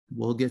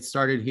we'll get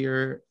started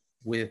here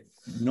with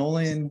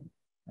Nolan.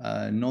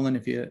 Nolan,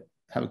 if you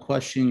have a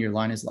question, your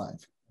line is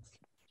live.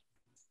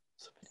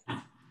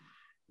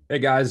 Hey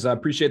guys, I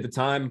appreciate the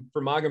time.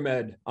 For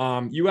Magomed,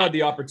 you had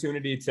the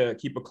opportunity to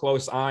keep a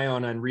close eye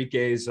on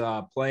Enrique's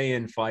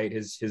play-in fight,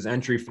 his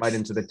entry fight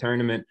into the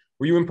tournament.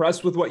 Were you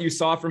impressed with what you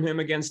saw from him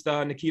against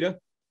Nikita?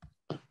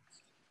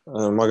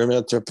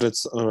 Магомед,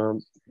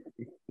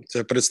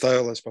 тебе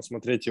представилось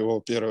посмотреть его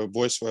первый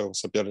бой своего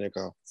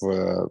соперника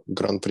в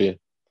Гран-при.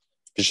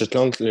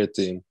 Впечатлен ли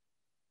ты им?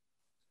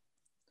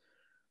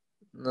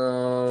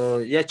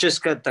 Я, честно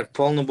сказать, так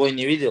полный бой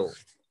не видел,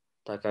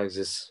 так как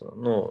здесь,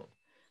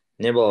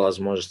 не было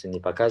возможности, не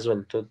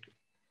показывали тут.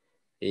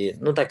 И,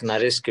 так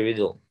нарезки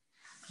видел.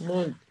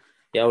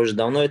 Я уже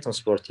давно в этом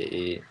спорте,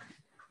 и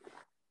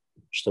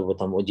чтобы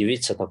там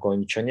удивиться, такого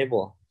ничего не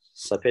было.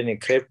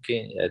 Соперник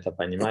крепкий, я это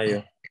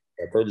понимаю.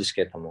 Готовились к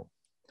этому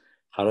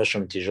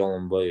хорошему,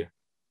 тяжелому бою.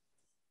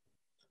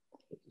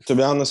 To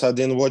be honest, I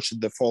didn't watch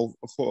the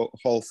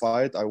whole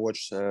fight. I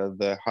watched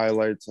the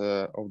highlight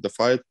of the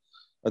fight.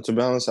 To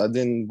be honest, I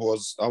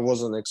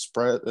wasn't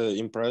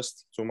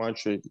impressed too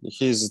much.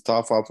 He's a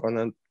tough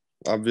opponent.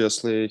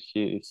 Obviously,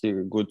 he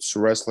good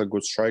wrestler,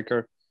 good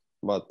striker,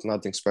 but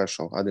nothing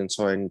special. I didn't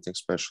saw anything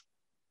special.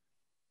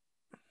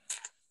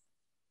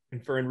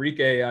 And for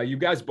Enrique, you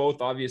guys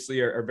both obviously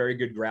are very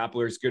good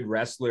grapplers, good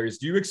wrestlers.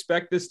 Do you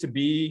expect this to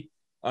be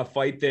a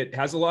fight that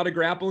has a lot of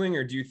grappling,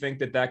 or do you think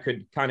that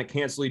could kind of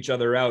cancel each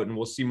other out and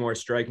we'll see more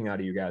striking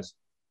out of you guys?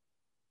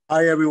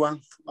 Hi,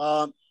 everyone.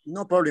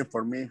 No problem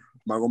for me.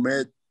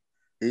 Magomed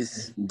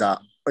is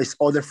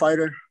other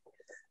fighter.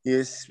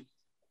 Is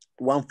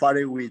one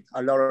fighter with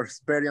a lot of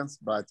experience,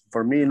 but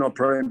for me, no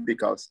problem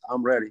because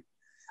I'm ready.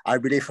 I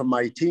believe in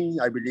my team.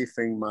 I believe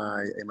in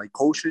my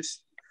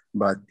coaches,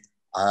 but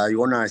I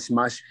wanna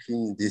smash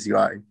him. This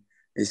guy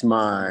is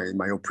my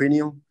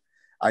opinion.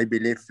 I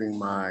believe in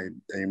my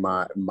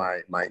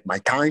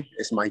time.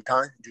 It's my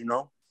time,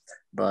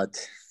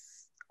 But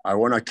I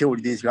wanna kill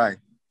this guy.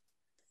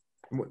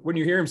 When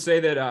you hear him say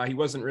that he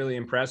wasn't really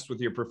impressed with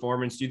your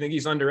performance, do you think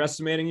he's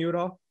underestimating you at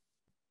all?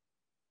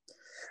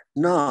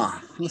 No,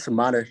 doesn't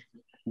matter.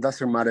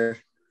 Doesn't matter.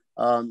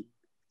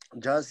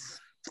 Just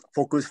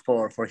focus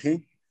for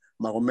him.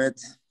 Magomed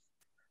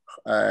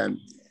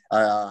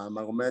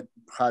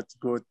had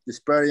good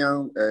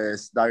experience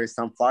as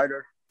Dagestan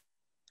fighter,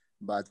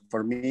 but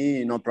for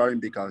me, no problem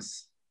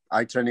because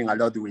I training a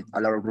lot with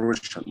a lot of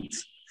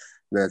Russians.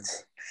 But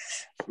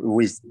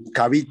with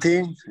Khabib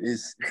team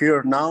is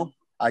here now.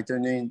 I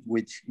training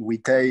with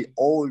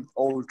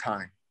all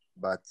time,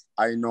 but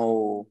I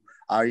know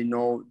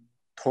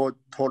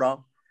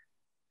total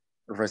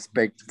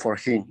respect for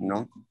him.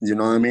 You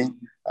know what I mean?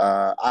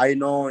 I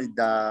know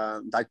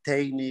the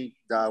technique,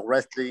 the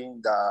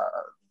wrestling,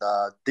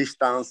 the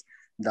distance,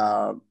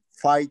 the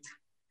fight.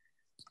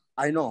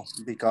 I know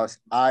because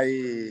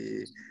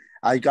I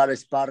got a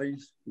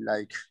sparring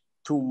like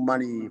too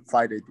many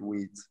fighters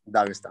with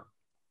Dagestan.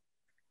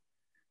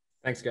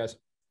 Thanks, guys.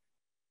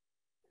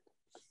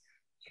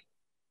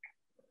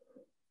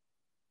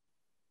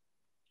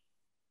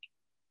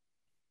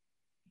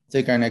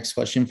 Take our next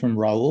question from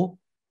Raul.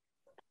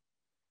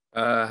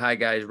 Hi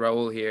guys,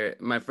 Raul here.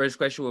 My first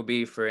question will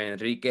be for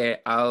Enrique.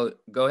 I'll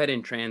go ahead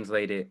and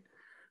translate it.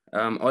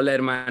 Hola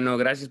hermano,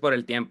 gracias por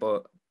el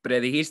tiempo.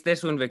 Predijiste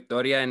su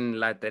victoria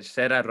en la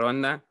tercera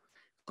ronda.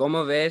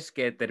 ¿Cómo ves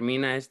que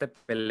termina esta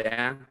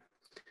pelea?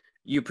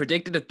 You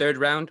predicted a third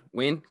round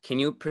win. Can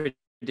you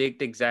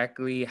predict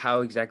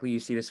how exactly you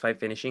see this fight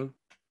finishing?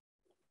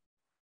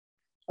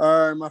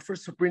 My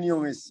first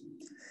opinion is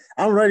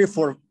I'm ready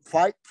for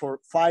five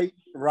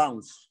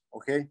rounds,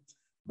 okay?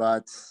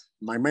 But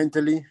my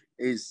mentally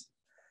is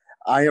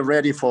I am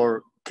ready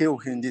for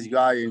killing this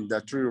guy in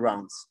the 3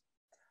 rounds.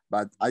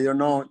 But I don't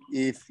know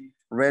if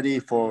ready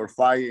for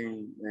fight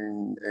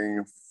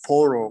in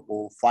 4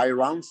 or 5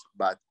 rounds,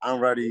 but I'm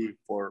ready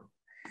for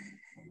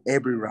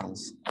every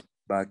rounds.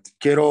 But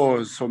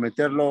quiero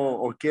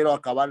someterlo o quiero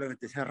acabarlo en el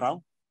tercer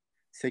round.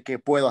 Sé que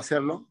puedo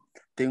hacerlo.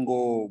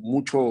 Tengo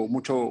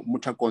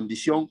mucha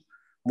condición,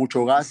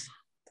 mucho gas.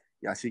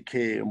 Y así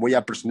que voy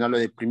a presionarlo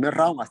del primer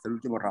round hasta el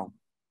último round.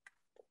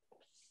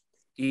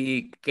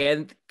 ¿Y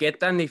qué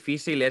tan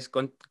difícil es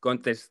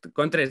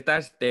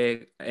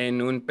contestarte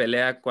en una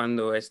pelea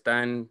cuando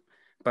están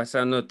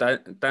pasando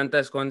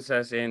tantas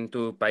cosas en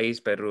tu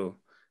país, Perú?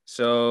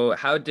 So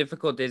how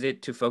difficult is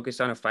it to focus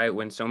on a fight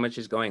when so much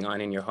is going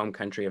on in your home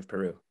country of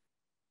Peru?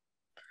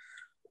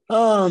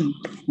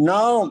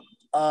 Now,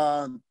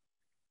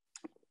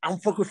 I'm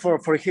focused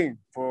for him,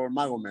 for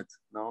Magomed.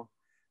 No,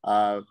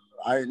 I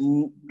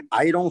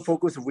don't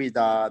focus with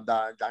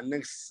the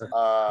next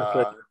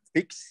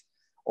picks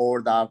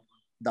or the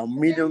 $1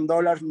 million.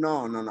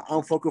 No.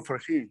 I'm focused for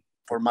him,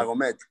 for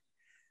Magomed.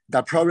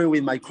 The problem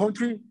with my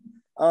country,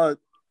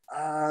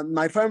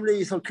 my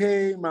family is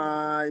okay,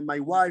 my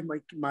wife,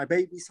 my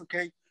baby is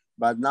okay,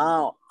 but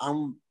now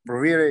I'm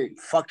really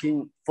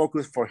fucking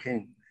focused for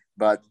him.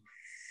 But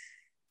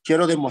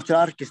quiero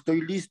demostrar que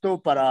estoy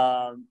listo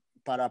para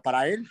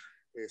él.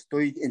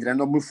 Estoy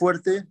entrenando muy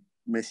fuerte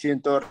Me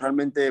siento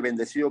realmente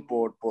bendecido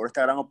por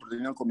esta gran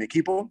oportunidad con mi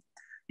equipo.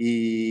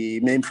 Y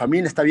mi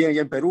familia está bien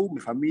allá en Perú, mi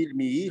familia,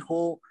 mi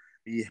hijo,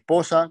 mi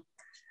esposa.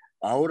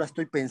 Ahora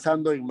estoy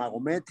pensando en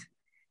Magomed.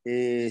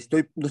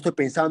 No estoy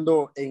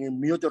pensando en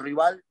mi otro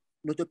rival,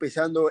 no estoy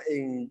pensando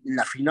en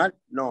la final,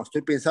 no,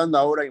 estoy pensando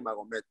ahora en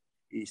Magomed.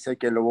 Y sé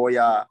que lo voy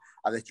a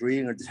destruir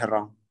en el tercer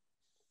round.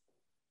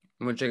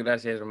 Muchas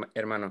gracias,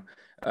 hermano.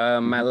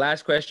 My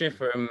last question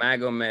for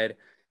Magomed.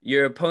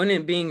 Your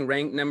opponent being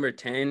ranked number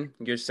 10,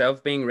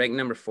 yourself being ranked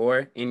number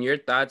 4, in your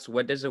thoughts,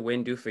 what does a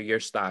win do for your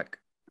stock?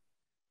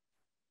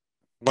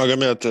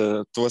 Магомед,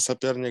 твой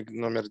соперник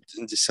номер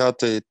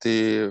 10,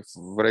 ты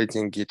в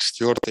рейтинге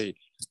 4.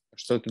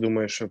 Что ты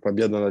думаешь,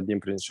 победа над ним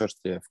принесет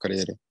тебе в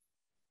карьере?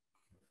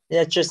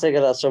 Я, честно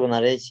говоря, особо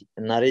на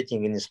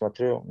рейтинге не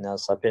смотрю. У меня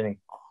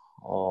соперник,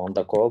 он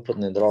такой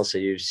опытный, дрался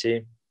в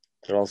UFC,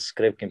 дрался с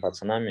крепкими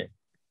пацанами.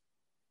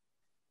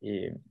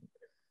 И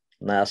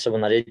особо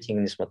на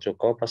рейтинге не смотрю.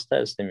 Кого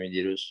поставить, с ними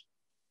дерусь.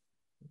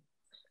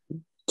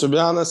 To be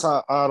honest,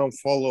 I don't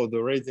follow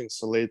the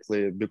ratings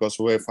lately because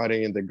we're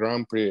fighting in the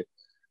Grand Prix,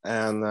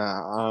 and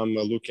I'm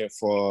looking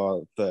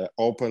for the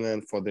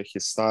opponent, for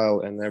his style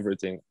and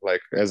everything.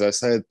 Like, as I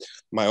said,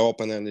 my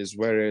opponent is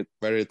very,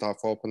 very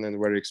tough opponent,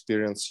 very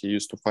experienced. He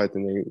used to fight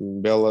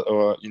in Bellator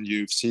or in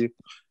UFC,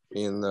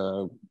 in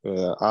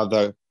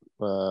other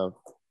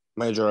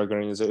major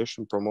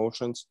organization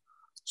promotions.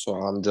 So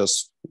I'm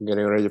just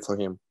getting ready for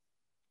him.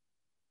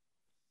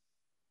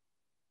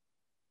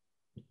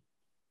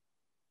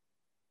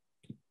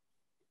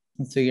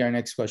 Let's take our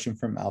next question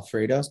from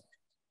Alfredo.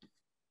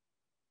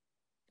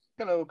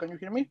 Hello, can you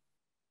hear me?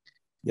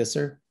 Yes,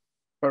 sir.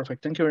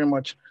 Perfect, thank you very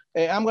much.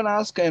 I'm going to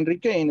ask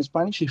Enrique in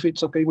Spanish, if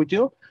it's okay with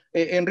you.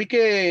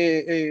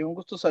 Enrique, un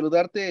gusto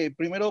saludarte.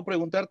 Primero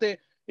preguntarte,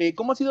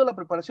 ¿cómo ha sido la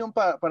preparación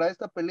para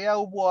esta pelea?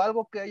 ¿Hubo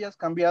algo que hayas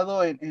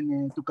cambiado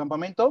en tu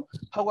campamento?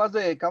 How was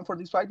the camp for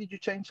this fight? Did you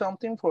change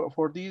something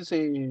for this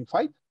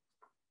fight?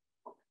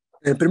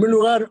 En primer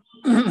lugar,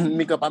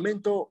 mi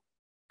campamento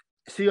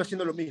sigue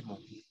haciendo lo mismo.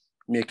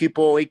 Mi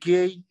equipo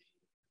AKA,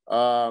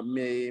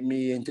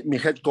 mi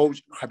head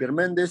coach Javier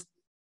Méndez,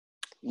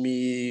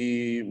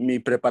 mi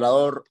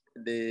preparador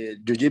de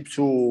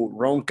Jiu-Jitsu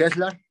Ron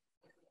Kessler,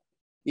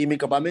 y mi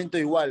campamento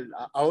igual.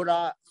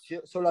 Ahora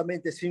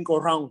solamente 5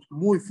 rounds,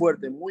 muy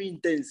fuerte, muy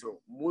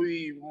intenso,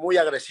 muy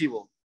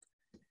agresivo.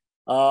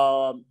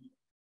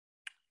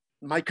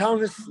 My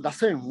count is the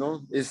same,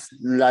 no? It's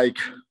like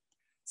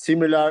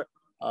similar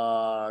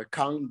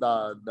count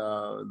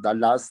the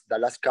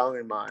last count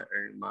in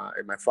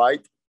my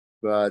fight,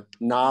 but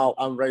now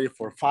I'm ready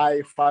for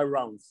five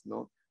rounds,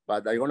 no?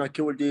 But I'm gonna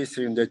kill this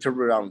in the 3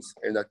 rounds.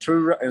 In the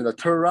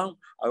third round,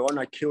 I'm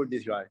gonna kill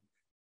this guy.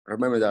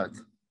 Remember that.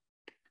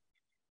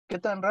 ¿Qué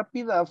tan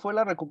rápida fue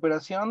la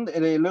recuperación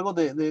luego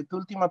de tu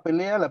última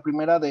pelea, la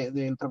primera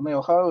del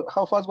torneo?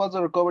 How fast was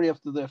the recovery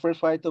after the first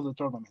fight of the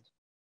tournament?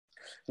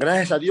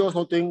 Gracias a Dios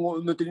no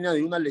tenía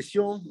ninguna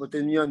lesión, no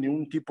tenía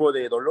ningún tipo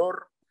de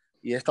dolor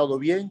y he estado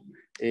bien.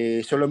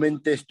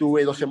 Solamente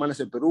estuve 2 semanas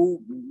en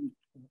Perú,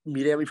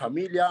 miré a mi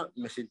familia,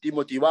 me sentí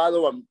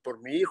motivado por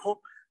mi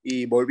hijo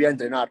y volví a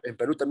entrenar. En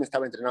Perú también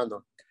estaba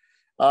entrenando.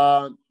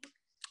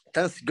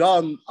 Thanks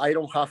God, I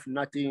don't have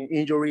nothing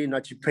injury,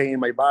 nothing pain in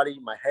my body,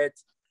 my head.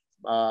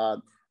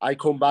 I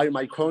come back in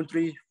my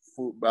country.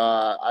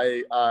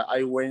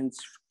 I went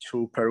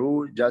to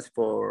Peru just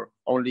for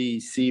only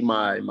see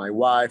my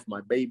wife,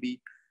 my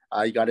baby.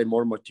 I got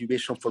more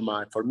motivation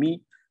for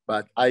me.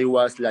 But I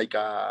was like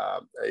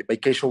a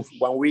vacation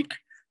 1 week.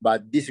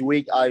 But this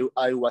week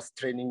I was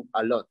training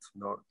a lot.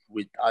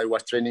 I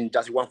was training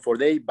just 1 4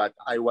 day, but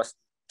I was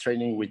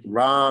training with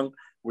run,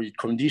 with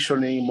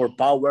conditioning, more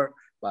power.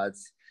 But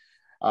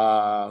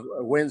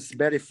went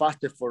very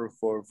fast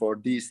for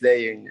this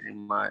day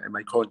in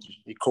my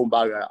country. I come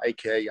back,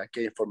 AKA, I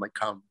came for my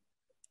camp.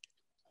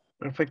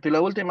 Perfecto. Y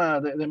la última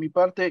de mi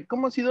parte,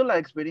 ¿cómo ha sido la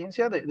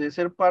experiencia de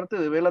ser parte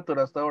de Bellator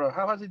hasta ahora?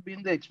 How has it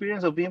been the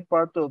experience of being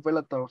part of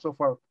Bellator so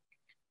far?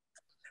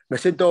 Me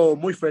siento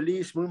muy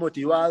feliz, muy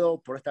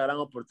motivado por esta gran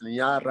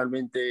oportunidad.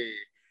 Realmente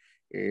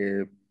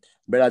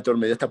Bellator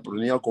me dio esta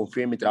oportunidad,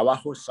 confío en mi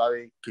trabajo,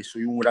 sabe que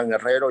soy un gran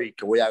guerrero y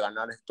que voy a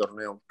ganar este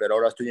torneo, pero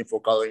ahora estoy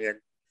enfocado en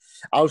él.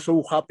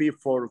 Also happy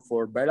for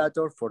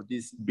Bellator for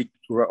this big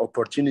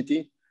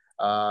opportunity,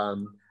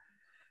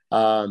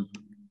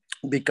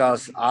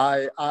 because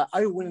I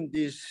win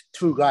these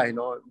 2 guys,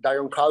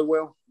 Dion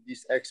Caldwell,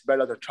 these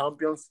ex-Bellator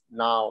champions.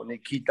 Now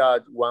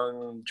Nikita,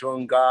 one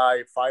young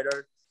guy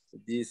fighter,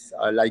 this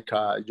like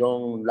a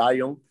young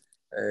lion.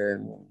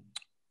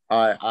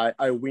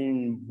 I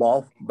win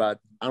both, but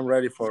I'm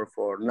ready for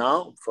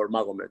now for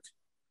Magomed.